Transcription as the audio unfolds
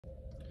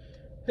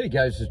Hey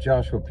guys, it's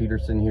Joshua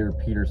Peterson here,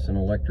 Peterson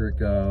Electric.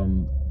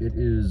 It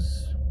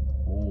is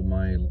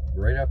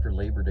right after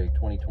Labor Day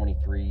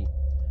 2023.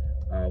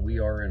 We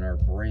are in our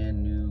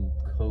brand new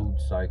code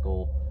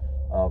cycle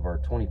of our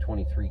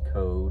 2023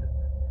 code.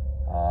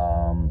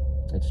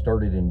 It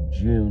started in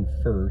June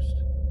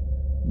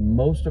 1st.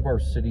 Most of our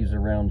cities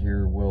around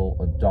here will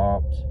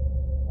adopt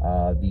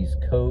these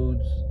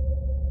codes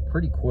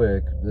pretty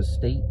quick. The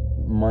state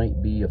might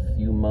be a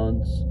few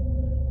months,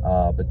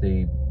 but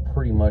they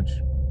pretty much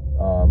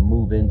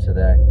move into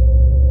that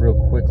real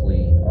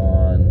quickly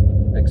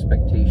on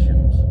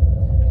expectations.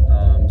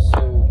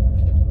 So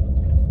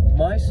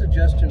my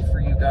suggestion for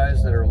you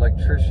guys that are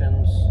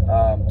electricians,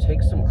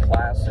 take some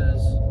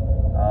classes.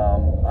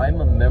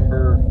 I'm a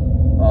member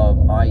of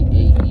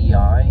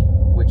IAEI,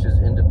 which is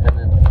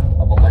Independent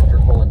of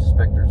Electrical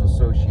Inspectors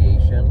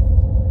Association.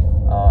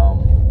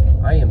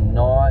 I am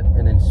not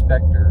an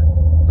inspector,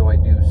 though I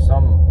do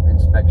some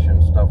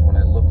inspection stuff when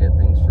I look at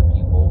things for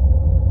people.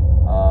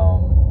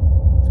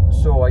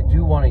 So I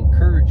do want to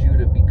encourage you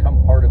to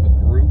become part of a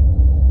group.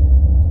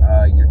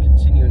 Your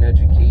continuing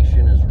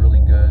education is really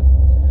good.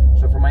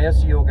 So for my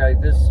SEO guy,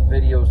 this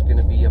video is going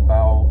to be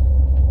about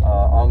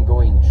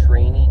ongoing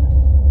training.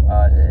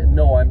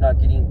 No, I'm not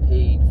getting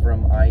paid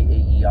from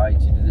IAEI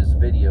to do this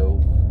video.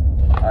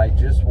 I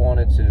just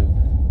wanted to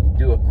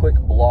do a quick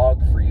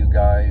blog for you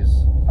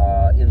guys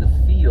in the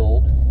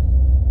field,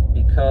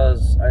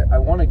 because I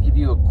want to give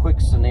you a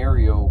quick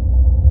scenario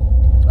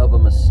of a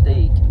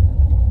mistake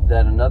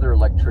that another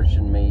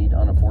electrician made.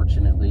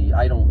 Unfortunately,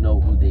 I don't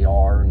know who they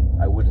are,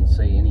 and I wouldn't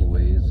say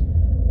anyways.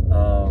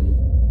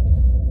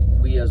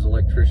 We as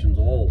electricians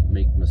all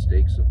make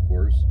mistakes, of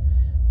course,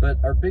 but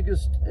our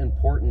biggest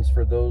importance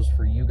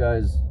for you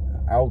guys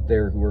out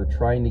there who are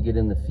trying to get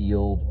in the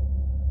field.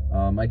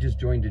 I just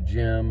joined a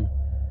gym,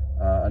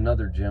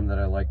 another gym that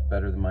I liked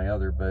better than my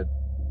other, but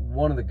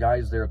one of the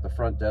guys there at the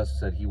front desk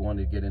said he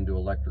wanted to get into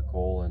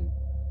electrical, and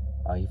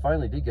he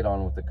finally did get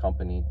on with the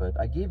company. But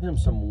I gave him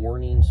some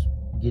warnings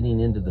getting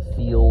into the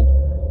field.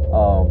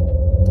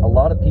 A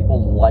lot of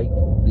people like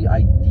the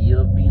idea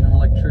of being an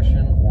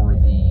electrician or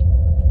the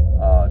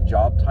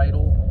job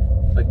title,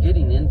 but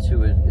getting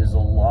into it is a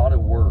lot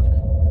of work.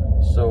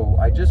 So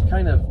I just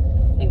kind of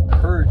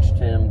encouraged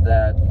him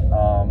that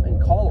in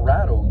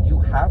Colorado, you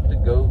have to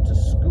go to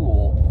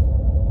school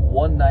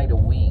one night a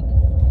week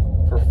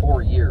for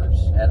 4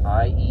 years at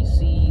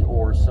IEC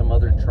or some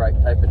other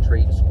type of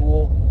trade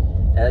school.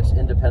 That's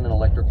Independent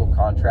Electrical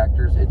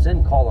Contractors. It's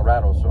in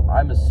Colorado, so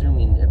I'm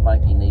assuming it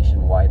might be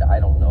nationwide. I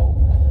don't know.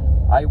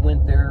 I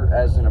went there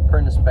as an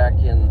apprentice back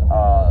in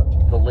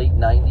the late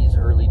 90s,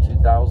 early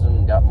 2000s,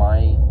 and got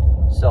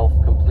myself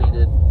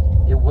completed.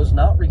 It was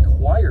not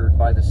required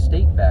by the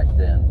state back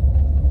then,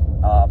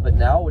 but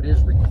now it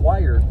is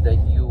required that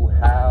you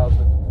have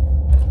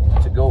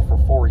to go for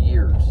 4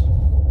 years.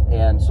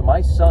 And so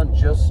my son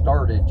just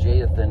started,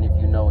 Jathan,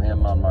 if you know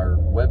him on our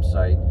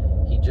website.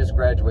 He just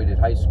graduated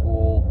high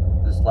school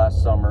this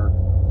last summer.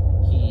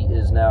 He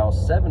is now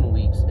 7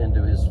 weeks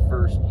into his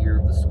first year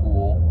of the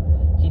school.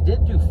 He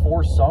did do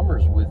 4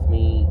 summers with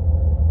me,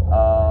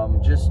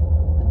 just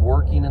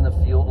working in the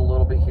field a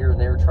little bit here and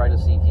there, trying to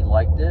see if he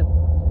liked it.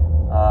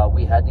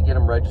 We had to get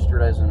him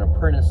registered as an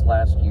apprentice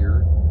last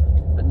year,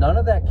 but none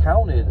of that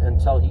counted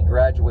until he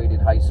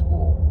graduated high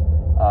school.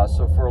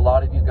 So for a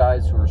lot of you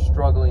guys who are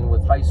struggling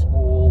with high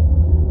school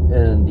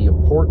and the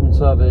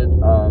importance of it,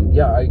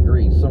 yeah, I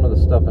agree. Some of the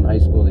stuff in high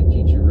school, they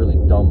teach you really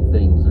dumb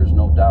things, there's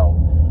no doubt.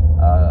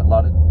 A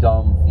lot of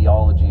dumb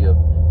theology of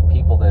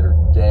people that are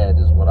dead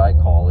is what I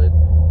call it.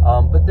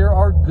 But there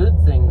are good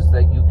things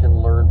that you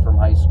can learn from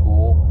high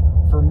school.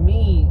 For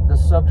me, the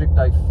subject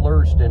I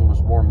flourished in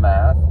was more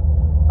math.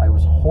 I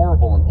was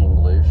horrible in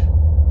English.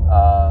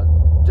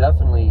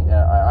 Definitely,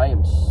 I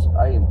am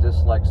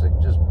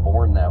dyslexic, just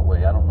born that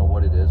way. I don't know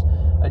what it is.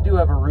 I do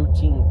have a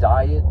routine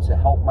diet to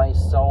help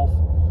myself.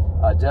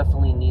 I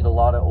definitely need a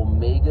lot of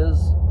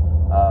omegas,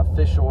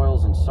 fish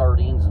oils and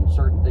sardines, and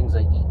certain things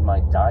I eat in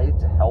my diet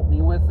to help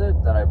me with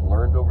it that I've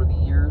learned over the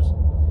years.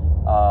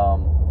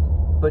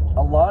 But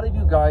a lot of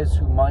you guys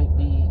who might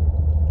be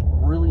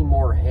really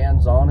more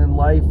hands-on in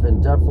life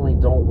and definitely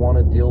don't want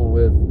to deal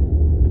with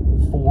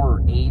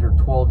 4, 8, or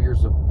 12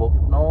 years of book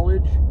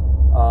knowledge,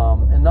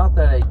 and not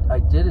that I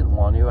didn't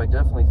want to. I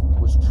definitely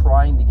was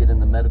trying to get in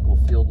the medical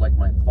field like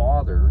my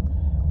father.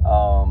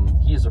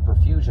 He is a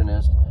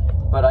perfusionist,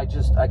 but I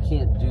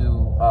can't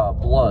do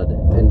blood,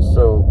 and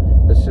so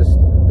it's just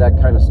that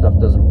kind of stuff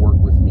doesn't work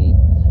with me.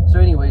 So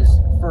anyways,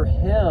 for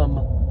him,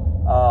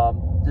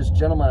 this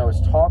gentleman I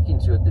was talking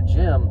to at the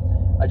gym,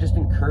 I just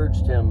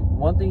encouraged him,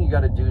 one thing you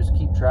got to do is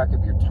keep track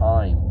of your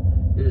time.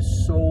 It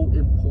is so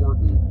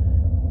important.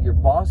 Your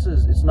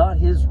bosses, it's not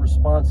his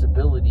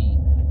responsibility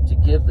to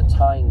give the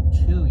time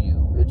to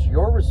you. It's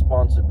your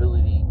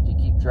responsibility to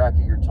keep track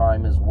of your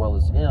time as well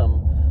as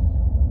him.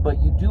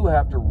 But you do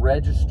have to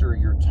register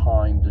your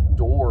time to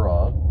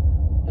DORA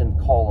in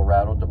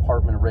Colorado,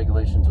 Department of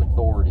Regulations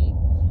Authority,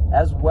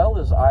 as well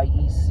as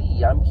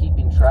IEC. I'm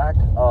keeping track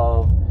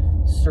of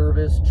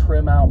service,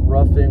 trim out,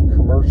 rough in,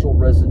 commercial,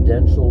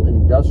 residential,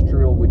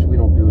 industrial, which we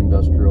don't do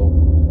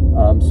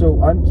industrial.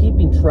 So I'm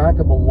keeping track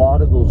of a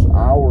lot of those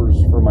hours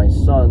for my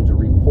son to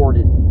report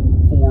it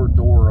for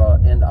DORA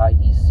and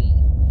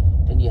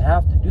IEC. And you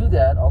have to do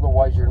that,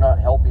 otherwise you're not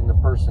helping the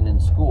person in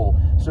school.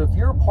 So if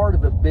you're a part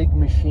of a big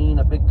machine,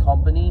 a big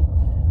company,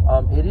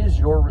 it is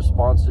your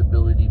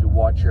responsibility to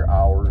watch your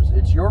hours.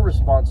 It's your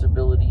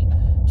responsibility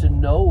to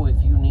know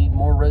if you need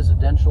more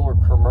residential or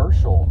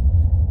commercial.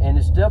 And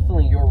it's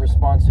definitely your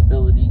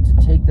responsibility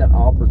to take that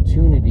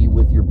opportunity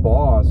with your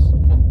boss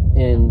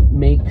and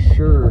make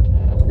sure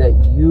that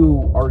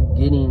you are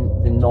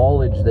getting the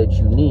knowledge that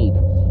you need.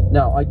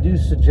 Now, I do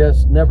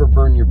suggest never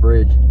burn your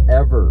bridge,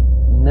 ever.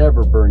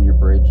 Never burn your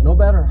bridge, no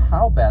matter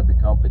how bad the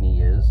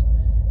company is.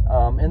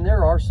 And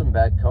there are some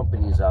bad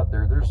companies out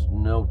there. There's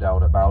no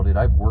doubt about it.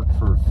 I've worked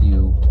for a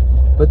few.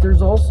 But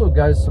there's also,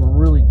 guys, some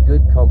really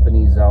good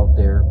companies out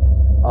there.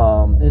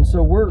 And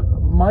so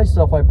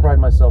I pride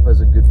myself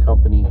as a good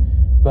company,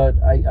 but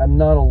I'm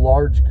not a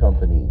large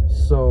company.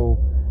 So,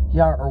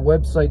 yeah, our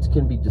websites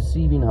can be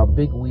deceiving how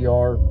big we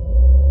are.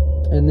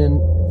 And then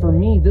for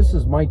me, this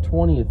is my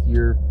 20th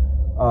year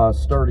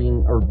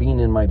starting or being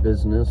in my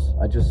business.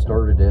 I just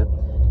started it.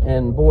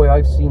 And boy,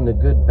 I've seen the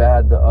good,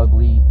 bad, the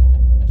ugly.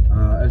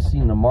 I've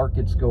seen the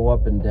markets go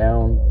up and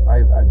down.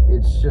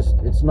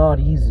 It's not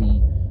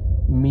easy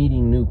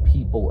meeting new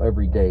people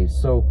every day.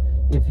 So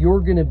if you're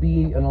going to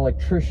be an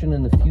electrician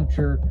in the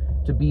future,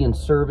 to be in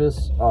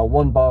service,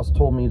 one boss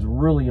told me it's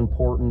really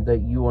important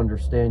that you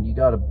understand, you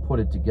got to put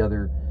it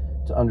together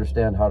to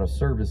understand how to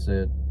service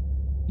it.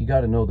 You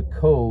got to know the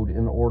code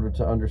in order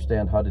to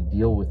understand how to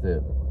deal with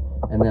it,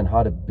 and then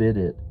how to bid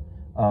it.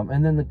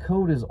 And then the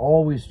code is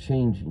always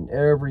changing.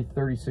 Every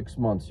 36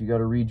 months, you got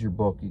to read your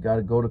book. You got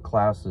to go to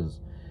classes.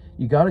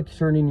 You got to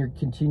turn in your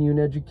continuing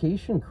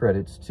education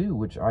credits too,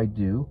 which I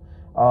do.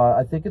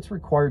 I think it's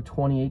required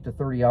 28 to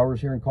 30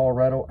 hours here in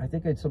Colorado. I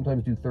think I'd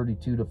sometimes do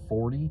 32 to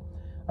 40.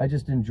 I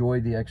just enjoy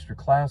the extra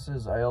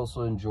classes. I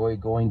also enjoy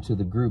going to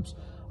the groups.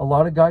 A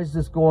lot of guys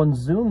just go on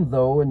Zoom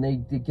though, and they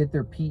get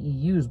their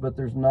PEUs, but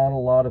there's not a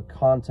lot of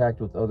contact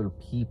with other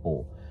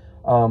people.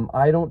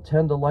 I don't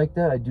tend to like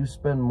that. I do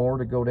spend more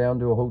to go down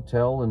to a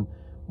hotel and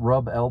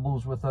rub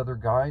elbows with other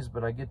guys,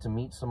 but I get to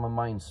meet some of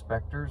my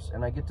inspectors,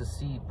 and I get to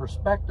see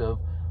perspective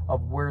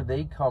of where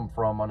they come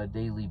from on a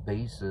daily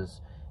basis.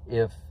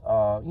 If,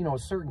 you know,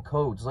 certain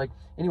codes, like,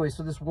 anyway,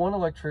 so this one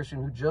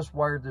electrician who just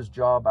wired this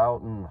job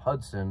out in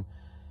Hudson,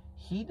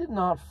 he did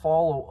not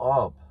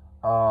follow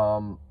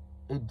up.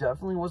 It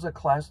definitely was a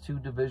Class 2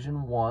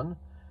 Division 1,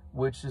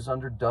 which is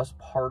under dust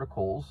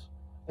particles.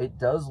 It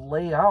does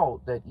lay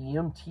out that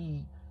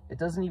EMT, it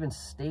doesn't even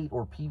state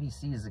or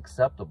PVC is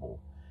acceptable.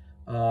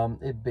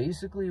 It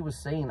basically was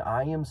saying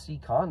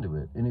IMC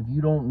conduit. And if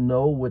you don't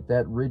know what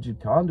that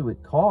rigid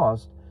conduit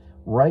cost,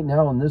 right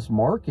now in this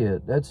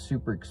market, that's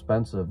super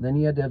expensive. Then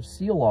you had to have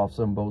seal-offs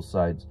on both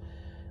sides.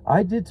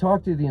 I did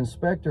talk to the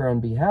inspector on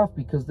behalf,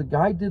 because the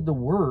guy did the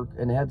work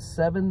and had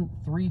 7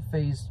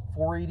 3-phase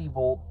 480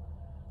 volt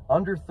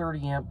under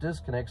 30 amp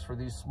disconnects for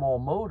these small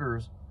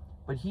motors,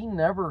 but he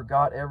never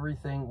got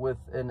everything with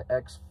an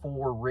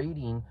X4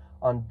 rating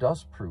on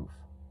dust proof.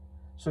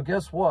 So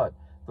guess what?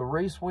 The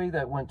raceway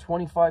that went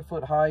 25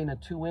 foot high and a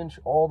 2-inch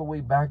all the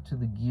way back to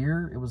the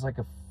gear, it was like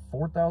a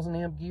 4,000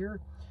 amp gear.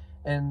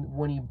 And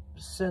when he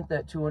sent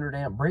that 200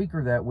 amp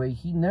breaker that way,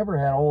 he never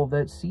had all of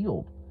that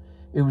sealed.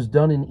 It was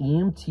done in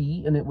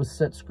EMT, and it was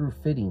set screw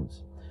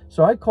fittings.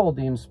 So I called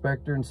the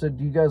inspector and said,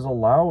 do you guys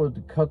allow it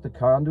to cut the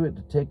conduit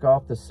to take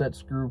off the set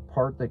screw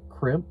part that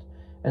crimped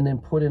and then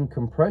put in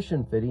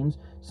compression fittings,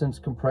 since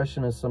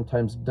compression is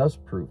sometimes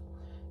dust proof?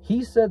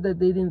 He said that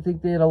they didn't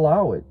think they'd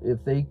allow it.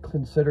 If they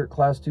consider it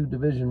Class 2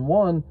 Division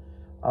 1,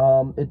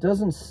 it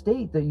doesn't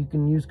state that you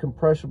can use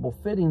compressible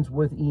fittings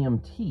with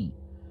EMT.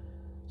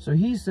 So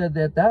he said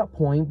that at that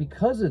point,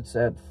 because it's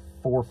at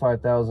 4,000 or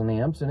 5,000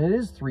 amps and it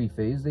is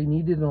 3-phase, they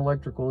needed an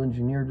electrical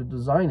engineer to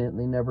design it, and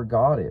they never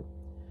got it.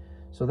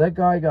 So that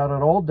guy got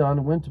it all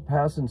done, went to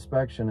pass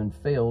inspection and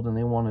failed, and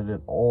they wanted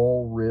it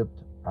all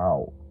ripped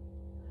out.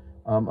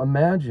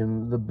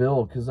 Imagine the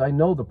bill, because I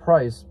know the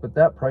price, but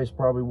that price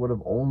probably would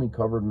have only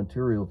covered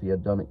material if he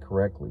had done it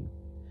correctly.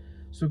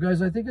 So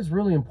guys, I think it's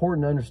really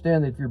important to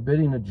understand that if you're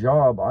bidding a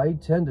job, I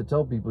tend to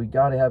tell people you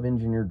got to have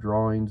engineer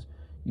drawings.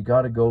 You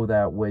got to go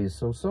that way.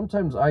 So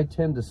sometimes I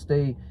tend to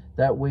stay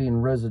that way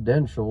in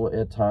residential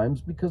at times,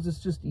 because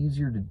it's just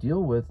easier to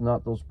deal with,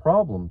 not those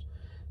problems.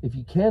 If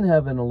you can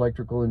have an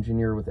electrical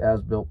engineer with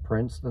as-built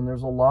prints, then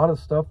there's a lot of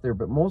stuff there.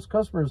 But most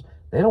customers,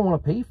 they don't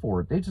want to pay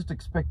for it. They just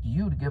expect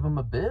you to give them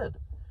a bid.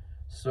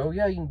 So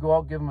yeah, you can go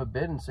out, give them a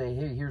bid and say,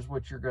 hey, here's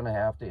what you're going to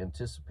have to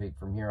anticipate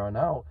from here on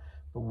out.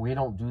 But we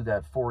don't do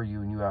that for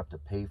you, and you have to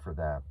pay for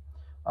that.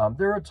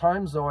 There are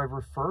times, though, I've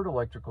referred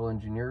electrical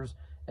engineers,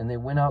 and they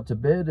went out to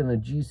bid, and a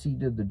GC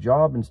did the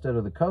job instead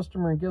of the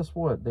customer. And guess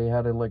what? They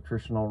had an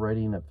electrician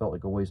already, and it felt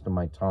like a waste of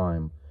my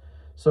time.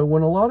 So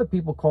when a lot of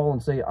people call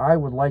and say, I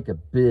would like a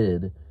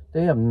bid,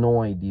 they have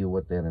no idea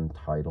what that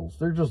entitles.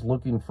 They're just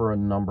looking for a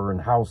number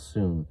and how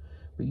soon.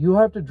 But you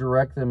have to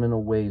direct them in a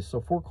way. So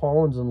Fort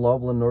Collins and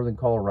Loveland, Northern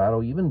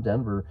Colorado, even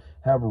Denver,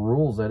 have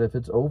rules that if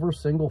it's over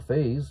single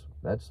phase,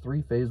 that's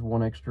 3-phase,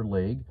 1 extra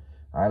leg.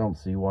 I don't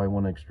see why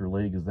 1 extra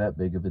leg is that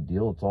big of a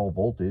deal. It's all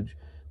voltage.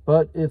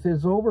 But if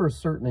it's over a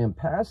certain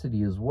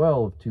ampacity as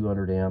well of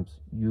 200 amps,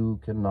 you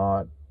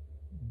cannot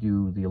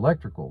do the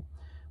electrical.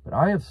 But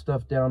I have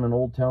stuff down in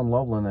Old Town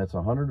Loveland that's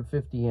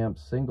 150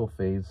 amps single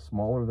phase,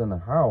 smaller than a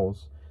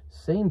house,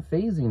 same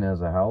phasing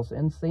as a house,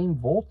 and same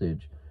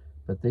voltage.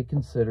 But they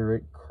consider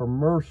it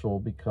commercial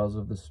because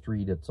of the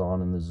street it's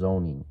on and the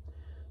zoning.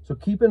 So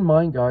keep in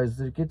mind, guys,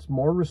 that it gets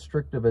more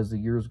restrictive as the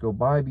years go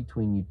by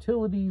between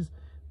utilities,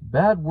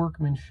 bad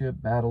workmanship,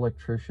 bad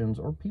electricians,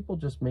 or people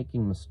just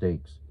making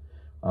mistakes.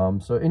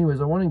 So anyways,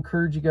 I want to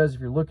encourage you guys,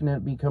 if you're looking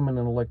at becoming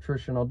an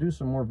electrician, I'll do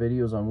some more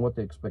videos on what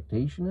the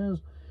expectation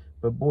is.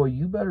 But boy,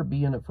 you better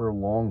be in it for a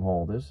long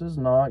haul. This is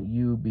not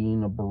you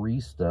being a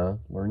barista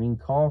learning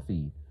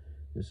coffee.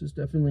 This is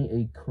definitely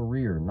a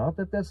career. Not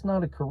that that's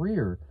not a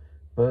career,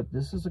 but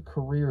this is a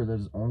career that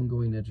is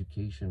ongoing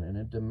education, and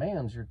it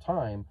demands your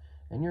time,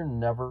 and you're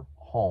never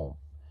home.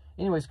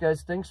 Anyways,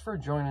 guys, thanks for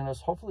joining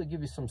us. Hopefully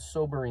give you some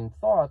sobering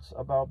thoughts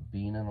about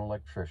being an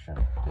electrician.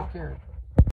 Take care.